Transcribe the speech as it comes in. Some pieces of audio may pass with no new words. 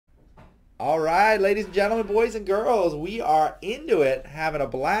All right, ladies and gentlemen, boys and girls, we are into it, having a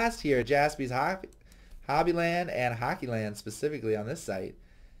blast here at Jaspy's Hobbyland and Hockeyland, specifically on this site.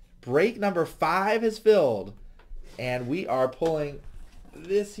 Break number 5 is filled, and we are pulling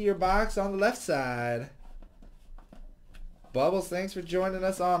this here box on the left side. Bubbles, thanks for joining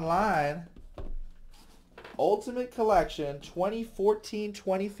us online. Ultimate Collection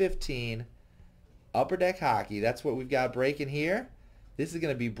 2014-2015 Upper Deck Hockey. That's what we've got breaking here. This is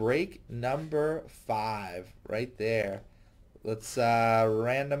going to be break number 5 right there. Let's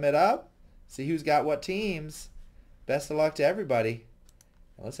random it up. See who's got what teams. Best of luck to everybody.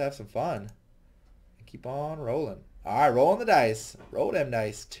 And let's have some fun. And keep on rolling. All right, rolling the dice. Roll them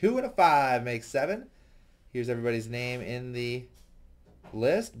dice. 2 and a 5 makes 7. Here's everybody's name in the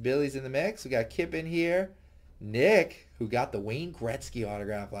list. Billy's in the mix. We got Kip in here. Nick, who got the Wayne Gretzky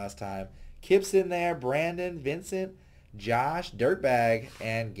autograph last time. Kip's in there. Brandon, Vincent, Josh, Dirtbag,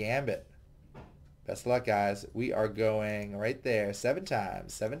 and Gambit. Best of luck, guys. We are going right there. 7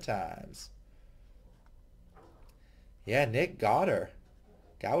 times. 7 times. Yeah, Nick Gowder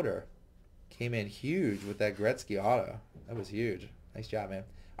came in huge with that Gretzky auto. That was huge. Nice job, man.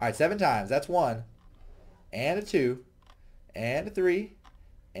 All right, 7 times. That's 1. And a 2. And a 3.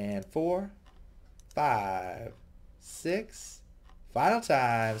 And 4. 5. 6. Final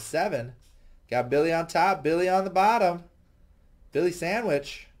time. 7. Got Billy on top, Billy on the bottom. Billy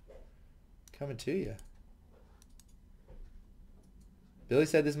Sandwich coming to you. Billy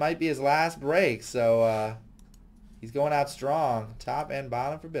said this might be his last break, so he's going out strong. Top and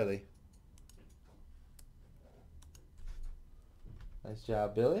bottom for Billy. Nice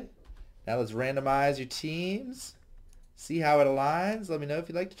job, Billy. Now let's randomize your teams. See how it aligns. Let me know if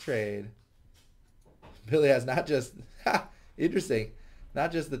you'd like to trade. Billy has not just, interesting, not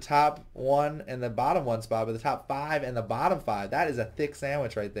just the top 1 and the bottom 1 spot, but the top 5 and the bottom 5. That is a thick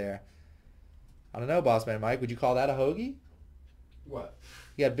sandwich right there. I don't know, Boss Man Mike. Would you call that a hoagie? What?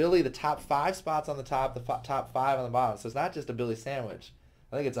 You got Billy the top 5 spots on the top, the top 5 on the bottom. So it's not just a Billy sandwich.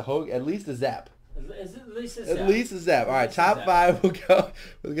 I think it's a hoagie, at least a Zep. At least a Zep. At least a Zep. All right, top 5. We'll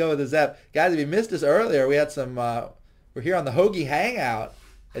go with a Zep. Guys, if you missed us earlier, we had some. We're here on the Hoagie Hangout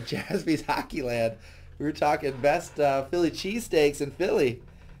at Jaspy's Hockeyland. We were talking best Philly cheesesteaks in Philly.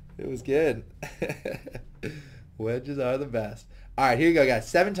 It was good. Wedges are the best. All right, here you go, guys.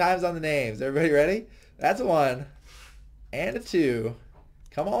 7 times on the names. Everybody ready? That's a 1 and a 2.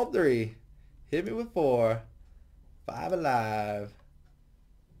 Come on, 3. Hit me with 4. 5 alive.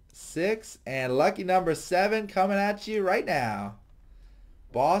 6 and lucky number 7 coming at you right now.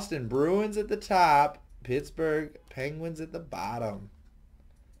 Boston Bruins at the top. Pittsburgh Penguins at the bottom.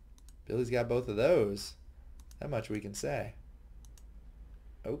 Billy's got both of those. That much we can say.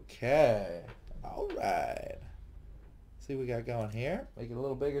 Okay. All right. See what we got going here. Make it a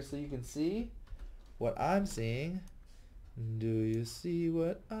little bigger so you can see what I'm seeing. Do you see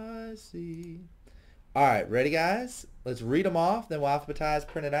what I see? All right, ready, guys? Let's read them off. Then we'll alphabetize,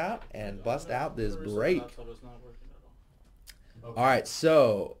 print it out, and bust out this break. All right,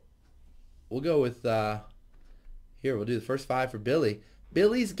 so we'll go with, here, we'll do the first 5 for Billy.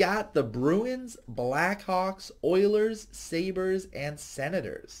 Billy's got the Bruins, Blackhawks, Oilers, Sabres, and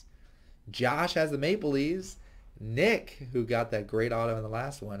Senators. Josh has the Maple Leafs. Nick, who got that great auto in the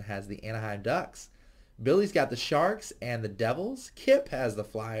last one, has the Anaheim Ducks. Billy's got the Sharks and the Devils. Kip has the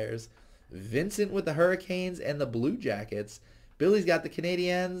Flyers. Vincent with the Hurricanes and the Blue Jackets. Billy's got the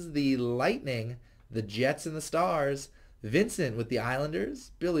Canadiens, the Lightning, the Jets, and the Stars. Vincent with the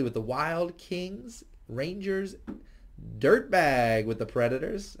Islanders. Billy with the Wild, Kings, Rangers. Dirtbag with the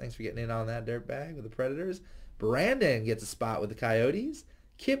Predators. Thanks for getting in on that, Dirtbag with the Predators. Brandon gets a spot with the Coyotes.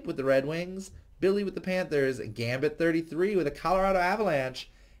 Kip with the Red Wings. Billy with the Panthers. Gambit 33 with the Colorado Avalanche.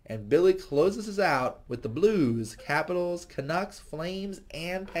 And Billy closes us out with the Blues, Capitals, Canucks, Flames,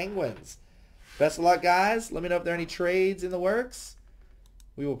 and Penguins. Best of luck, guys. Let me know if there are any trades in the works.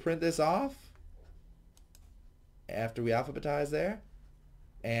 We will print this off after we alphabetize there.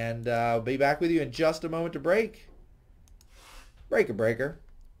 And I'll be back with you in just a moment to break. Breaker.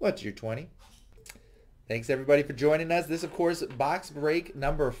 What's your 20? Thanks, everybody, for joining us. This, of course, box break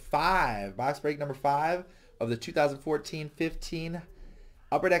number 5. Box break number 5 of the 2014-15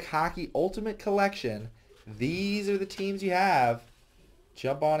 Upper Deck Hockey Ultimate Collection. These are the teams you have.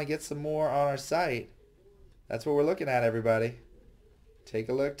 Jump on and get some more on our site. That's what we're looking at, everybody. Take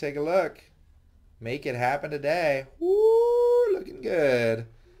a look, take a look. Make it happen today. Woo, looking good.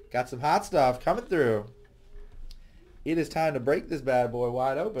 Got some hot stuff coming through. It is time to break this bad boy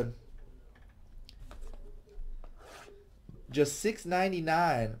wide open. Just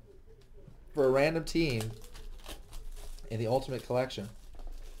 $6.99 for a random team in the Ultimate Collection.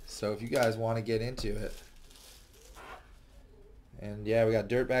 So if you guys want to get into it. And yeah, we got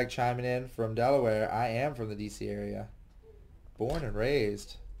Dirtbag chiming in from Delaware. I am from the DC area. Born and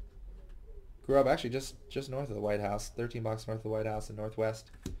raised. Grew up actually just north of the White House. 13 blocks north of the White House in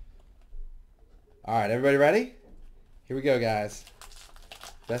Northwest. Alright, everybody ready? Here we go, guys.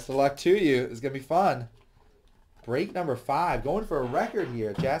 Best of luck to you. It's going to be fun. Break number 5. Going for a record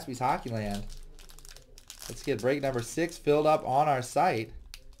here at Jaspy's Hockey Land. Let's get break number 6 filled up on our site.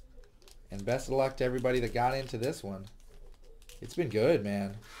 And best of luck to everybody that got into this one. It's been good,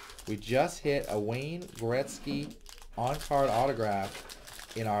 man. We just hit a Wayne Gretzky on-card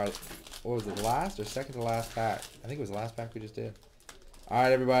autograph in our, what was it, last or second to last pack? I think it was the last pack we just did. All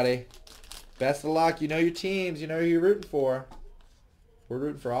right, everybody. Best of luck. You know your teams. You know who you're rooting for. We're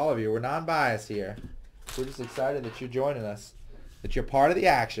rooting for all of you. We're non-biased here. We're just excited that you're joining us, that you're part of the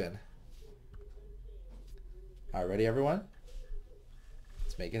action. All right, ready, everyone?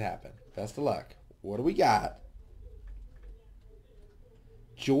 Let's make it happen. Best of luck. What do we got?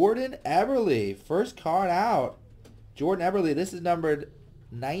 Jordan Eberle, first card out. Jordan Eberle, this is numbered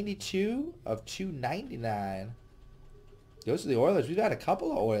 92 of 299. Goes to the Oilers. We've had a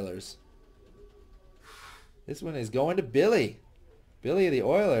couple of Oilers. This one is going to Billy. Billy of the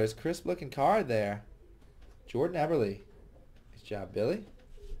Oilers. Crisp looking card there. Jordan Eberle. Nice job, Billy.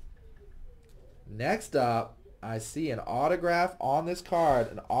 Next up, I see an autograph on this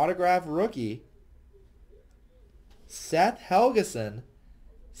card. An autograph rookie. Seth Helgeson.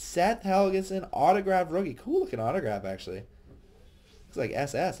 Seth Helgeson, autograph rookie. Cool looking autograph, actually. Looks like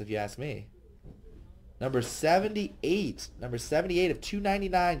SS, if you ask me. Number 78. Number 78 of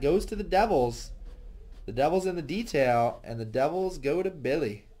 299 goes to the Devils. The Devils in the detail, and the Devils go to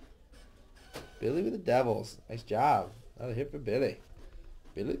Billy. Billy with the Devils. Nice job. Another hit for Billy.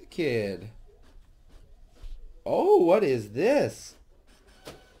 Billy the Kid. Oh, what is this?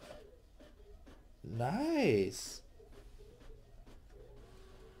 Nice.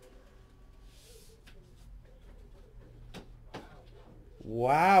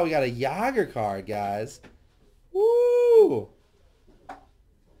 Wow, we got a Yager card, guys. Woo!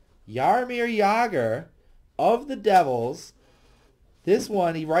 Jaromir Jagr of the Devils. This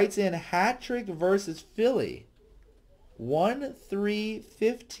one, he writes in hat trick versus Philly.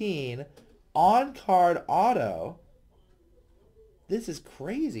 1/3/15 on card auto. This is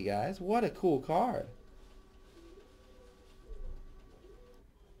crazy, guys. What a cool card.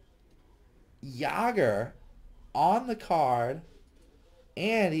 Jagr on the card.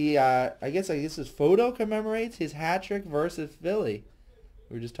 And he, I guess his photo commemorates his hat trick versus Philly.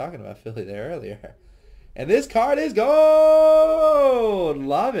 We were just talking about Philly there earlier. And this card is gold!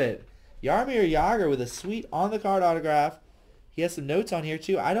 Love it. Jaromir Jagr with a sweet on-the-card autograph. He has some notes on here,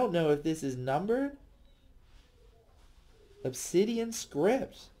 too. I don't know if this is numbered. Obsidian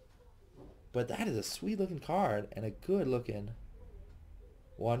script. But that is a sweet-looking card and a good-looking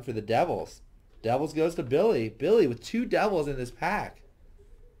one for the Devils. Devils goes to Billy. Billy with 2 Devils in this pack.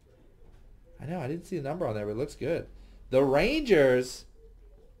 I know, I didn't see the number on there, but it looks good. The Rangers.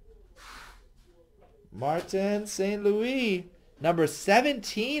 Martin St. Louis. Number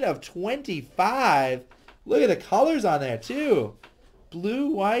 17 of 25. Look at the colors on there, too. Blue,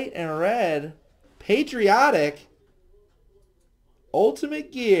 white, and red. Patriotic.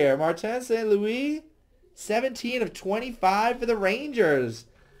 Ultimate Gear. Martin St. Louis. 17 of 25 for the Rangers.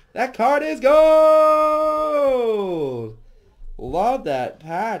 That card is gold. Love that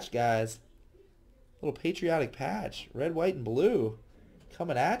patch, guys. Little patriotic patch. Red, white, and blue.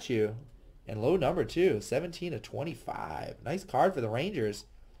 Coming at you. And low number, too. 17 of 25. Nice card for the Rangers.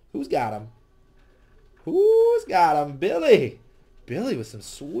 Who's got him? Who's got him? Billy. Billy with some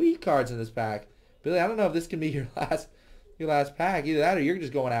sweet cards in this pack. Billy, I don't know if this can be your last pack. Either that or you're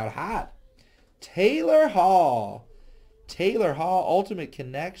just going out hot. Taylor Hall. Taylor Hall Ultimate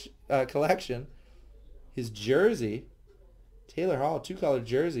Collection. His jersey. Taylor Hall, 2-color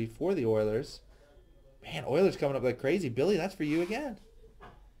jersey for the Oilers. Man, Oilers coming up like crazy. Billy, that's for you again.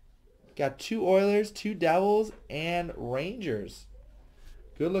 Got 2 Oilers, 2 Devils, and Rangers.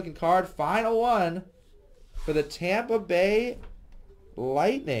 Good looking card. Final one for the Tampa Bay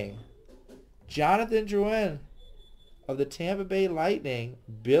Lightning. Jonathan Drouin of the Tampa Bay Lightning.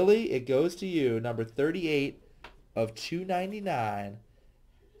 Billy, it goes to you. Number 38 of 299.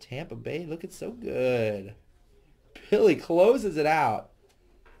 Tampa Bay looking so good. Billy closes it out.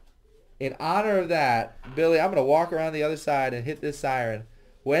 In honor of that, Billy, I'm going to walk around the other side and hit this siren.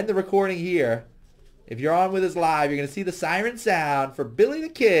 We'll end the recording here. If you're on with us live, you're going to see the siren sound for Billy the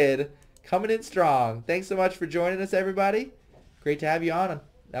Kid coming in strong. Thanks so much for joining us, everybody. Great to have you on.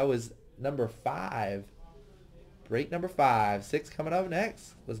 That was number 5. Great number 5. 6 coming up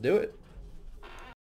next. Let's do it.